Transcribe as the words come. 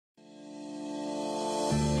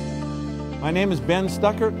My name is Ben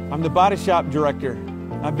Stuckert. I'm the body shop director.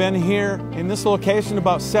 I've been here in this location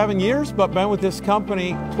about 7 years, but been with this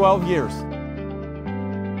company 12 years.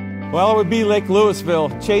 Well, it would be Lake Lewisville,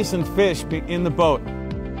 chasing fish in the boat.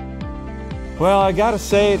 Well, I gotta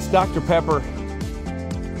say it's Dr. Pepper.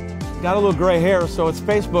 Got a little gray hair, so it's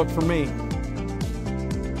Facebook for me.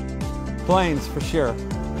 Planes, for sure.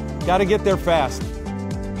 Gotta get there fast.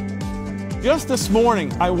 Just this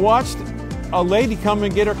morning, I watched a lady come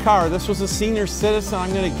and get her car. This was a senior citizen,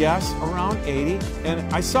 I'm gonna guess, around 80. And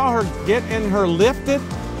I saw her get in her lifted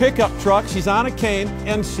pickup truck. She's on a cane,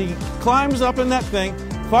 and she climbs up in that thing,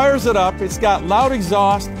 fires it up. It's got loud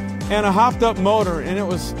exhaust and a hopped up motor, and it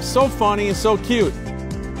was so funny and so cute.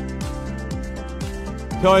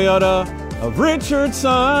 Toyota of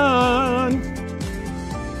Richardson.